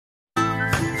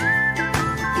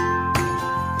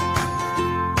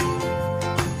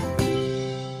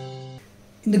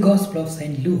In the Gospel of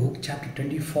St. Luke, chapter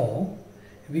 24,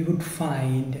 we would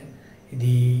find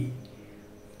the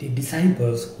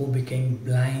disciples who became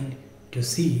blind to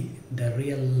see the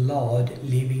real Lord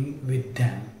living with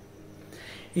them.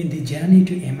 In the journey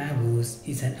to Emmaus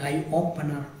is an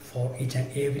eye-opener for each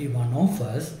and every one of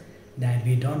us that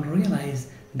we don't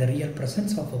realize the real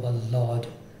presence of our Lord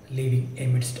living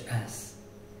amidst us.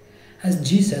 As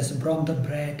Jesus broke the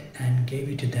bread and gave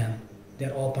it to them,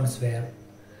 their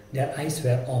eyes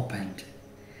were opened.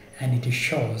 And it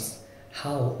shows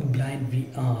how blind we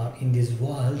are in this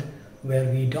world where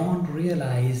we don't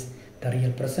realize the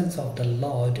real presence of the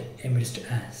Lord amidst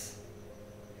us.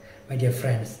 My dear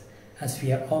friends, as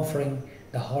we are offering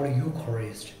the Holy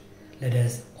Eucharist, let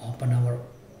us open our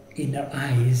inner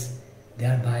eyes.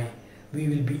 Thereby, we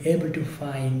will be able to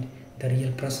find the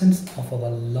real presence of our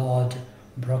Lord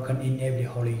broken in every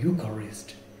Holy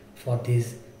Eucharist. For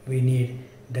this, we need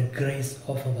the grace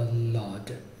of our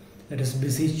Lord. Let us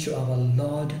beseech our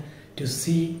Lord to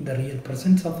see the real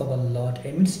presence of our Lord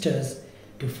amidst us,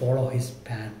 to follow His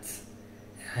paths.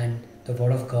 And the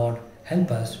Word of God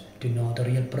help us to know the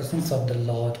real presence of the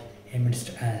Lord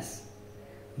amidst us.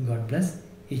 God bless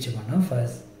each one of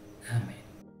us. Amen.